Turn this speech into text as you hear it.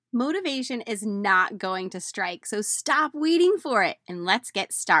Motivation is not going to strike, so stop waiting for it and let's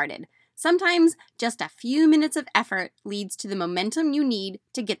get started. Sometimes just a few minutes of effort leads to the momentum you need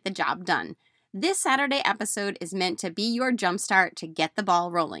to get the job done. This Saturday episode is meant to be your jumpstart to get the ball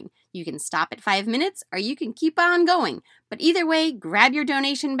rolling. You can stop at 5 minutes or you can keep on going. But either way, grab your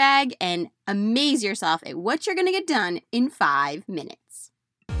donation bag and amaze yourself at what you're going to get done in 5 minutes.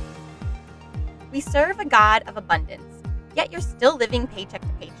 We serve a God of abundance, yet you're still living paycheck to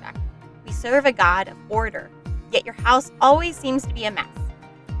paycheck. We serve a God of order, yet your house always seems to be a mess.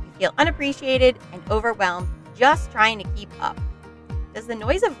 You feel unappreciated and overwhelmed just trying to keep up. Does the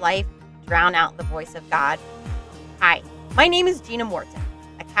noise of life drown out the voice of God? Hi, my name is Gina Morton,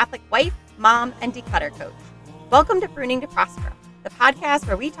 a Catholic wife, mom, and declutter coach. Welcome to Pruning to Prosper, the podcast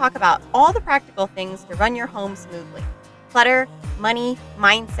where we talk about all the practical things to run your home smoothly. Clutter, money,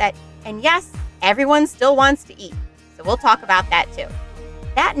 mindset, and yes, everyone still wants to eat, so we'll talk about that too.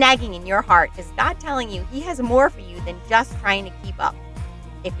 That nagging in your heart is God telling you He has more for you than just trying to keep up.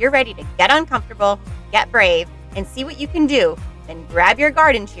 If you're ready to get uncomfortable, get brave, and see what you can do, then grab your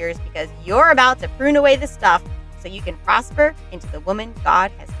garden shears because you're about to prune away the stuff so you can prosper into the woman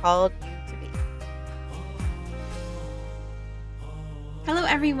God has called you to be. Hello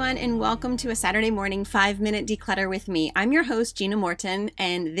everyone and welcome to a Saturday morning 5-minute declutter with me. I'm your host Gina Morton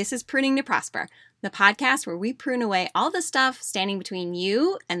and this is Pruning to Prosper, the podcast where we prune away all the stuff standing between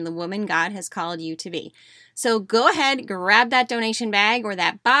you and the woman God has called you to be. So go ahead, grab that donation bag or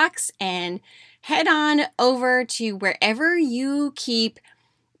that box and head on over to wherever you keep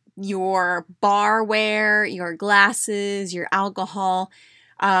your barware, your glasses, your alcohol.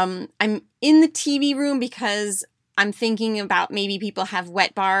 I'm in the TV room because I'm thinking about maybe people have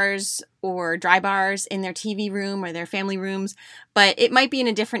wet bars or dry bars in their TV room or their family rooms, but it might be in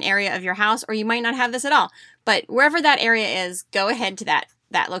a different area of your house or you might not have this at all. But wherever that area is, go ahead to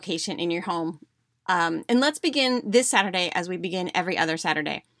that location in your home. And let's begin this Saturday as we begin every other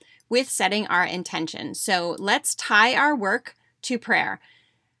Saturday with setting our intention. So let's tie our work to prayer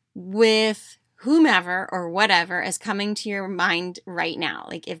with whomever or whatever is coming to your mind right now.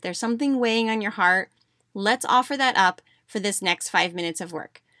 Like if there's something weighing on your heart, let's offer that up for this next 5 minutes of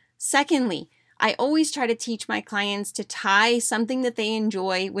work. Secondly, I always try to teach my clients to tie something that they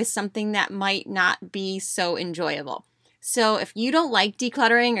enjoy with something that might not be so enjoyable. So if you don't like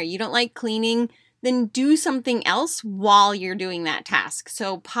decluttering or you don't like cleaning, then do something else while you're doing that task.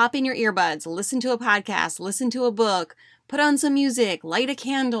 So pop in your earbuds, listen to a podcast, listen to a book, put on some music, light a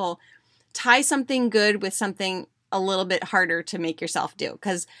candle, tie something good with something a little bit harder to make yourself do.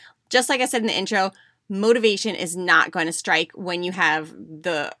 Because just like I said in the intro, motivation is not going to strike when you have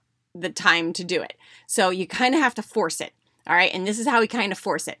the time to do it. So you kind of have to force it. All right. And this is how we kind of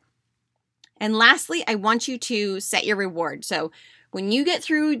force it. And lastly, I want you to set your reward. So when you get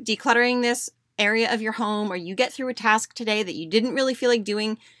through decluttering this area of your home or you get through a task today that you didn't really feel like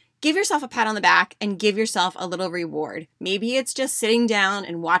doing, give yourself a pat on the back and give yourself a little reward. Maybe it's just sitting down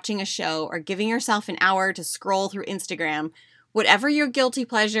and watching a show or giving yourself an hour to scroll through Instagram. Whatever your guilty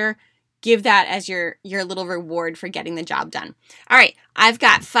pleasure, give that as your little reward for getting the job done. All right, I've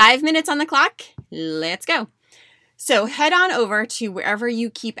got 5 minutes on the clock. Let's go. So head on over to wherever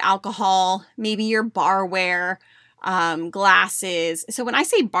you keep alcohol, maybe your barware, glasses. So when I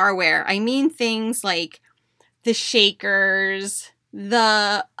say barware, I mean things like the shakers,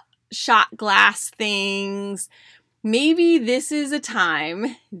 the shot glass things. Maybe this is a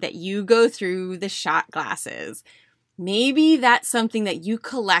time that you go through the shot glasses. Maybe that's something that you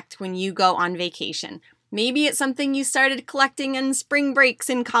collect when you go on vacation. Maybe it's something you started collecting in spring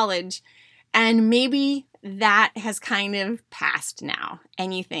breaks in college. And maybe that has kind of passed now.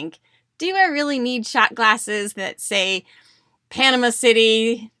 And you think, do I really need shot glasses that say Panama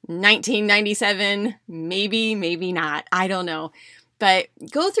City, 1997? Maybe, maybe not. I don't know. But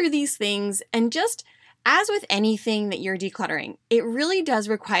go through these things and just as with anything that you're decluttering, it really does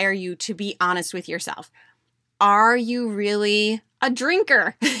require you to be honest with yourself. Are you really a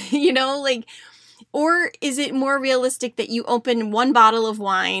drinker? Or is it more realistic that you open one bottle of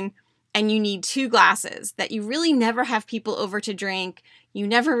wine and you need 2 glasses, that you really never have people over to drink? You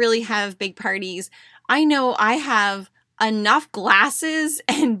never really have big parties. I know I have enough glasses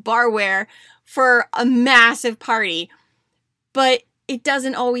and barware for a massive party, but it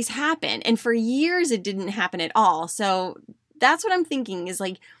doesn't always happen. And for years, it didn't happen at all. So that's what I'm thinking is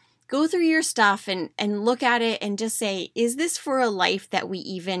like, go through your stuff and look at it and just say, is this for a life that we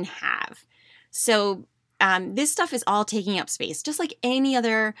even have? So this stuff is all taking up space, just like any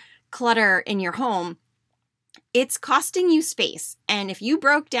other clutter in your home. It's costing you space. And if you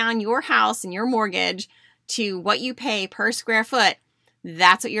broke down your house and your mortgage to what you pay per square foot,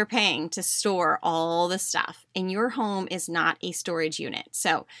 That's what you're paying to store all the stuff. And your home is not a storage unit.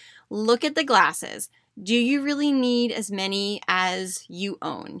 So look at the glasses. Do you really need as many as you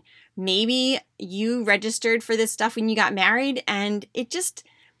own? Maybe you registered for this stuff when you got married and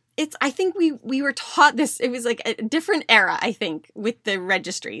I think we were taught this. It was like a different era, I think, with the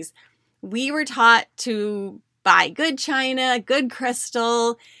registries. We were taught to buy good china, good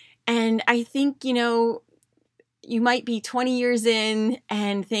crystal. And I think, you might be 20 years in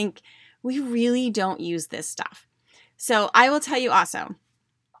and think, we really don't use this stuff. So I will tell you also,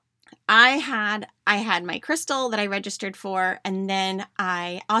 I had my crystal that I registered for, and then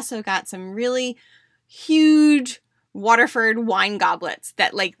I also got some really huge Waterford wine goblets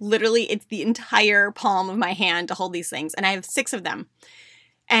that literally it's the entire palm of my hand to hold these things. And I have 6 of them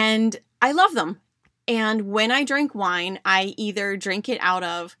and I love them. And when I drink wine, I either drink it out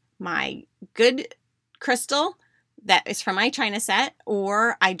of my good crystal that is from my china set,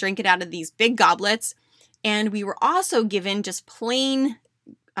 or I drink it out of these big goblets. And we were also given just plain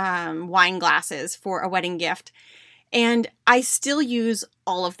wine glasses for a wedding gift. And I still use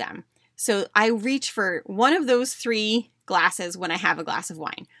all of them. So I reach for one of those 3 glasses when I have a glass of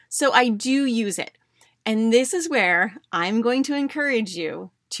wine. So I do use it. And this is where I'm going to encourage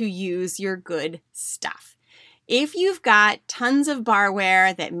you to use your good stuff. If you've got tons of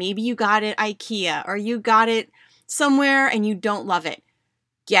barware that maybe you got at IKEA or you got it somewhere and you don't love it,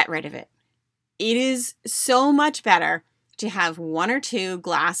 get rid of it. It is so much better to have 1 or 2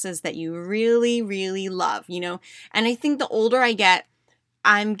 glasses that you really, really love, And I think the older I get,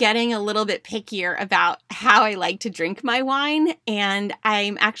 I'm getting a little bit pickier about how I like to drink my wine. And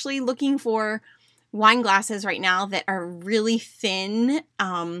I'm actually looking for wine glasses right now that are really thin.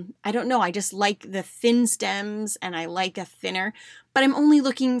 I don't know. I just like the thin stems and I like a thinner, but I'm only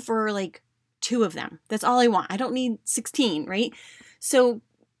looking for 2 of them. That's all I want. I don't need 16, right? So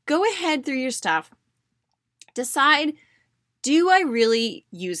go ahead through your stuff. Decide, do I really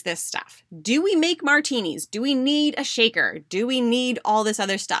use this stuff? Do we make martinis? Do we need a shaker? Do we need all this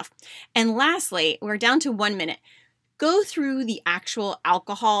other stuff? And lastly, we're down to 1 minute. Go through the actual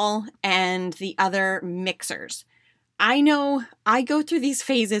alcohol and the other mixers. I know I go through these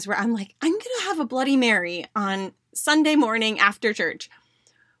phases where I'm like, I'm going to have a Bloody Mary on Sunday morning after church.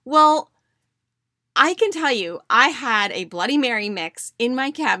 Well, I can tell you, I had a Bloody Mary mix in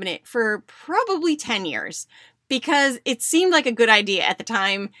my cabinet for probably 10 years because it seemed like a good idea at the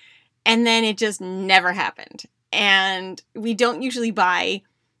time, and then it just never happened. And we don't usually buy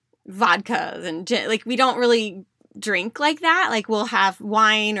vodkas and we don't really drink like that. We'll have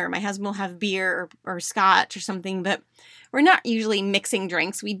wine, or my husband will have beer or scotch or something, but we're not usually mixing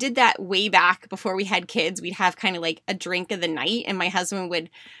drinks. We did that way back before we had kids. We'd have kind of a drink of the night, and my husband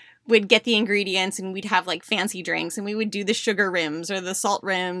would get the ingredients, and we'd have fancy drinks, and we would do the sugar rims or the salt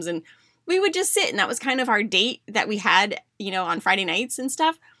rims, and we would just sit, and that was kind of our date that we had, on Friday nights and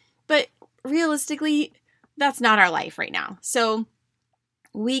stuff. But realistically, that's not our life right now. So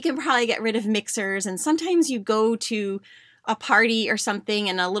we can probably get rid of mixers, and sometimes you go to a party or something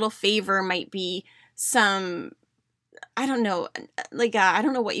and a little favor might be some, I don't know, I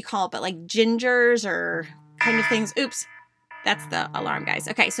don't know what you call it, but gingers or kind of things. Oops. That's the alarm, guys.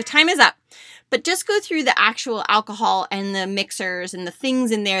 Okay, so time is up. But just go through the actual alcohol and the mixers and the things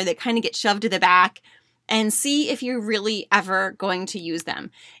in there that kind of get shoved to the back and see if you're really ever going to use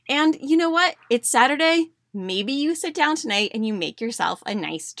them. And you know what? It's Saturday. Maybe you sit down tonight and you make yourself a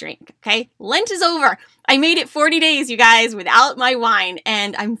nice drink, okay? Lent is over. I made it 40 days, you guys, without my wine,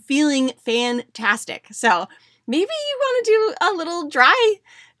 and I'm feeling fantastic. So maybe you want to do a little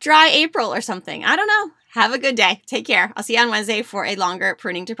dry April or something. I don't know. Have a good day. Take care. I'll see you on Wednesday for a longer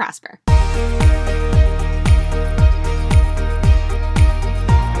Pruning to Prosper.